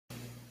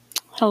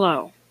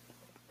Hello.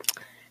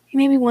 You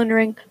may be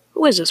wondering,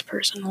 who is this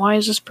person? Why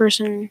is this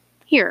person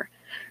here?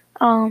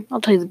 I'll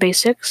tell you the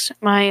basics.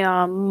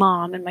 My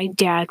mom and my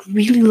dad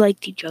really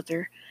liked each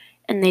other,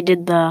 and they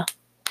did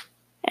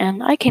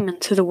and I came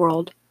into the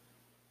world.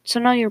 So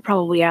now you're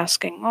probably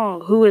asking,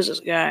 oh, who is this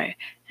guy?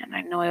 And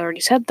I know I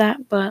already said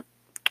that, but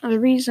the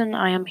reason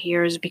I am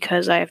here is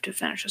because I have to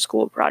finish a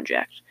school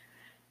project.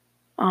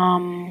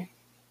 It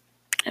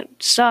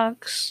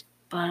sucks,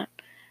 but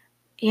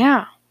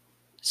yeah.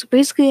 So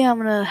basically, I'm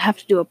gonna have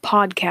to do a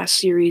podcast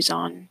series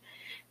on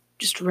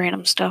just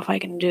random stuff I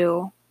can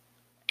do.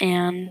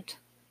 And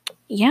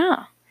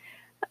yeah,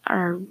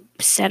 our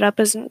setup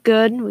isn't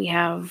good. We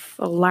have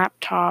a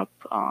laptop,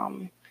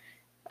 a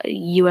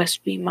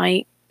USB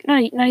mic.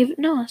 Not even,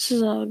 no, this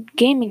is a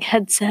gaming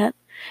headset.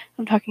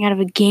 I'm talking out of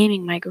a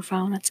gaming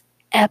microphone. That's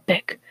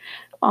epic.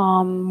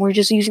 We're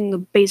just using the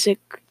basic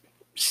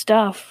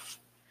stuff.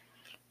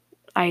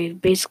 I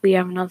basically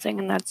have nothing,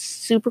 and that's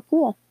super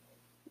cool.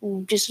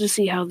 Just to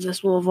see how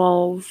this will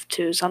evolve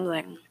to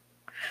something.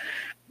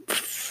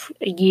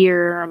 A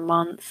year, a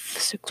month,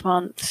 6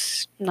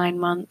 months, 9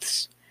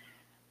 months,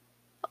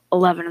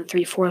 11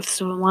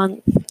 3/4 of a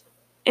month.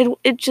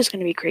 It's just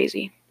going to be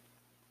crazy.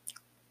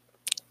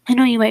 I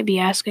know you might be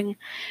asking,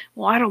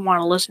 well, I don't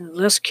want to listen to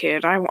this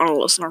kid. I want to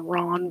listen to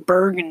Ron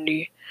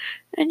Burgundy.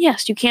 And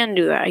yes, you can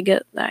do that. I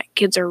get that.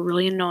 Kids are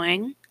really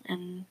annoying,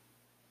 and,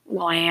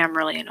 well, I am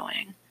really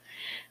annoying.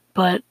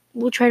 But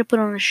we'll try to put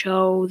on a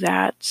show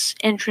that's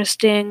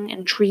interesting,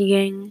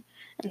 intriguing,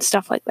 and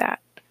stuff like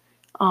that.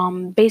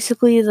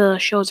 Basically, the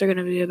shows are going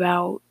to be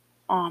about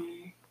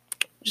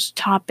just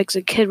topics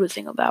a kid would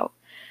think about.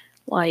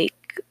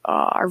 Like,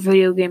 are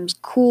video games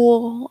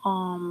cool?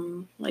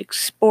 Like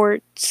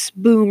sports,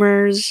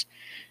 boomers,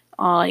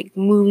 like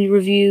movie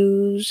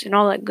reviews, and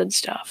all that good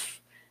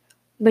stuff.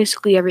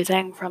 Basically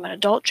everything from an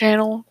adult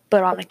channel,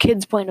 but on a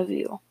kid's point of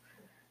view.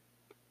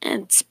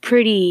 And it's a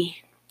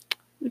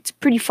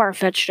pretty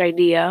far-fetched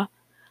idea,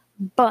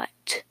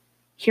 but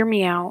hear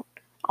me out.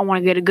 I want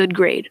to get a good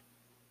grade.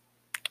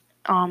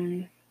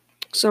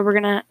 So we're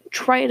gonna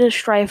try to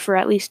strive for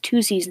at least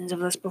 2 seasons of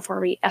this before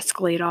we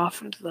escalate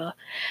off into the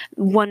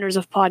wonders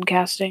of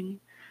podcasting.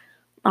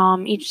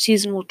 Each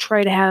season we'll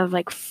try to have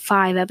like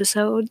 5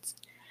 episodes.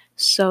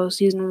 So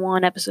season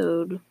 1,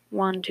 episode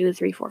 1, 2,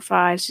 3, 4,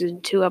 5.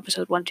 Season 2,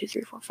 episode 1, 2,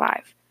 3, 4,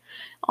 5.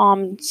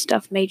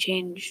 Stuff may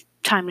change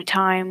time to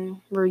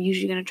time. We're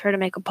usually gonna try to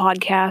make a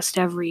podcast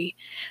every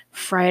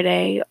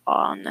Friday,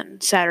 and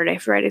then Saturday,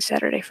 Friday,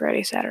 Saturday,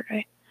 Friday,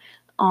 Saturday.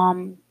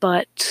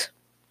 But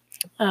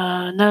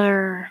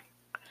another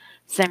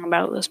thing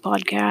about this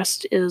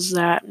podcast is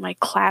that my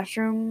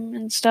classroom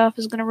and stuff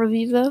is going to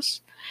review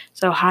this.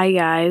 So, hi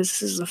guys,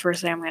 this is the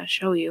first thing I'm going to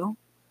show you.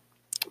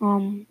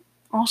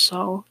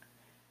 Also,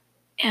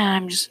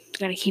 I'm just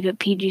going to keep it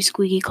PG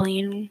squeaky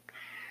clean.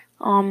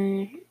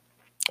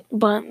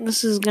 But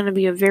this is going to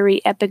be a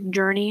very epic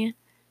journey.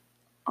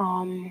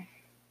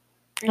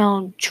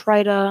 I'll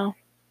try to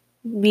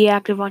be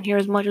active on here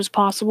as much as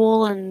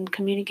possible and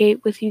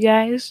communicate with you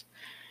guys.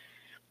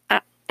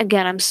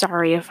 Again, I'm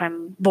sorry if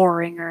I'm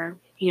boring or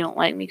you don't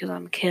like me because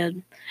I'm a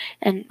kid.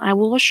 And I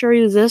will assure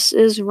you this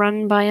is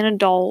run by an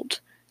adult,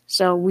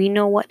 so we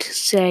know what to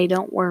say,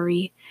 don't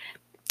worry.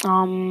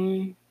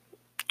 Some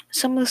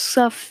of the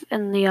stuff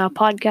in the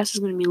podcast is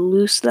going to be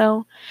loose,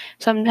 though.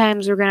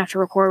 Sometimes we're going to have to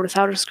record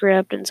without a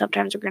script, and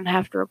sometimes we're going to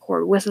have to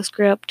record with a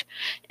script,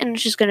 and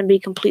it's just going to be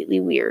completely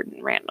weird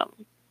and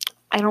random.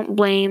 I don't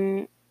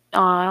blame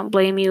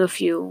you if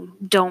you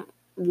don't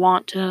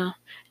want to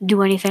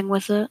do anything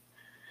with it,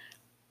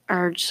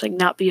 or just like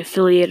not be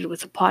affiliated with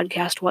the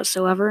podcast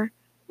whatsoever.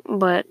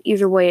 But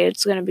either way,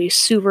 it's going to be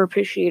super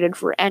appreciated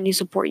for any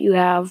support you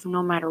have,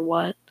 no matter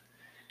what.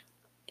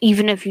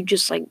 Even if you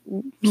just like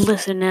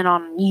listen in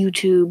on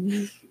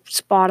YouTube,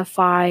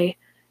 Spotify,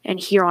 and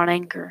here on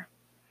Anchor.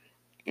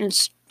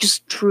 It's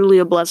just truly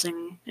a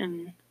blessing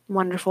and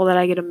wonderful that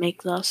I get to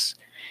make this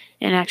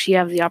and actually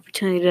have the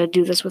opportunity to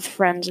do this with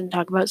friends and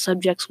talk about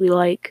subjects we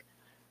like.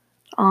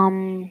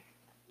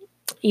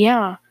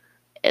 Yeah.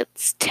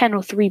 It's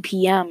 10:03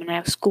 p.m. and I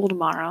have school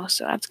tomorrow,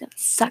 so that's gonna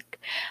suck.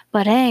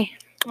 But hey,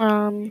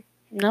 no,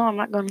 I'm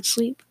not going to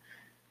sleep.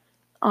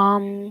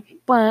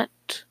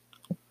 But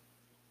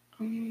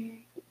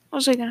what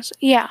was I gonna say?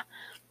 Yeah.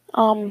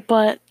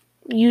 But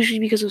usually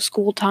because of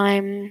school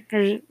time,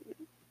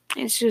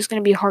 it's just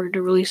gonna be hard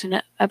to release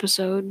an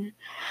episode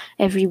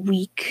every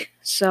week.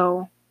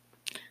 So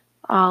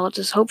let's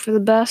just hope for the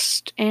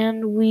best,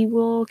 and we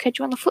will catch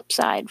you on the flip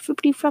side.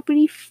 Flippity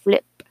floppity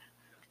flip.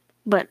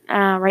 But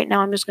right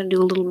now I'm just going to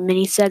do a little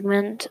mini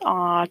segment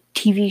on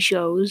TV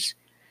shows.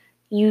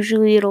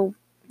 Usually it'll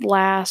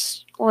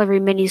last,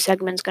 every mini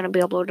segment's going to be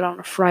uploaded on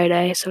a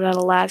Friday, so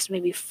that'll last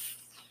maybe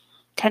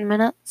 10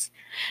 minutes.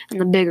 And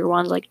the bigger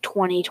ones like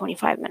 20,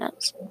 25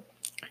 minutes.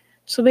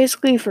 So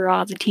basically for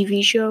the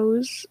TV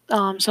shows,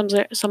 some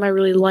I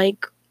really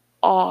like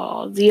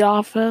are The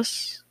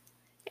Office,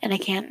 and I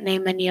can't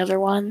name any other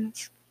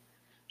ones.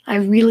 I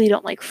really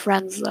don't like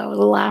Friends, though.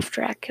 The laugh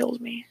track kills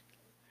me.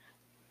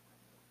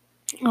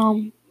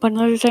 But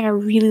another thing I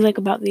really like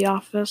about The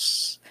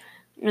Office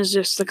is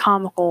just the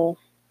comical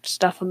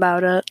stuff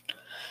about it.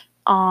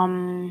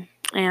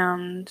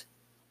 And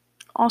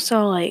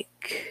also,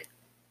 like,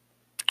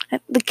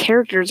 the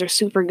characters are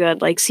super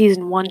good. Like,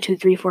 season 1, 2,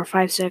 3, 4,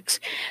 5, 6,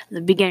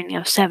 the beginning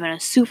of 7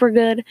 is super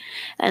good,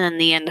 and then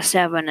the end of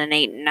 7 and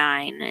 8 and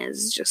 9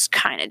 is just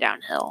kind of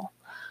downhill.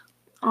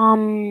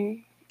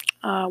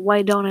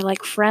 Why don't I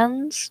like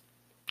Friends?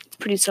 It's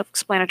pretty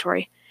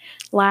self-explanatory.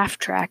 Laugh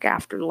track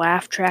after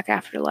laugh track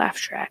after laugh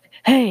track.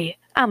 Hey,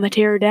 I'm a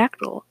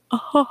pterodactyl.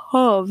 Ha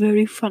ha,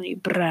 very funny,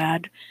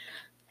 Brad.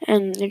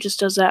 And it just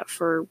does that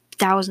for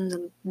thousands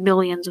and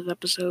millions of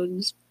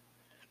episodes.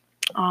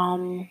 But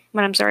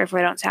I'm sorry if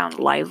I don't sound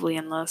lively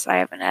in this. I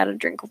haven't had a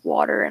drink of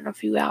water in a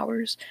few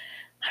hours.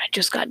 I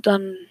just got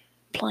done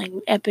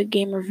playing Epic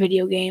Gamer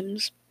video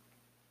games.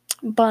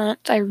 But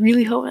I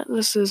really hope that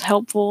this is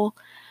helpful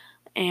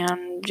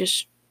and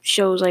just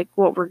shows like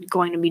what we're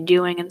going to be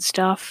doing and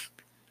stuff.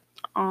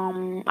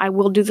 I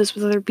will do this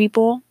with other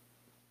people,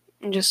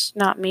 just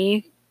not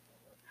me,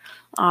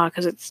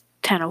 because it's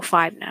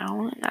 10:05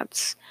 now, and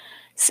that's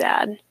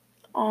sad.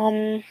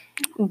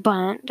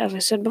 But as I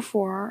said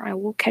before, I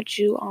will catch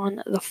you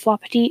on the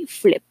floppity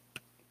flip.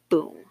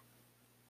 Boom.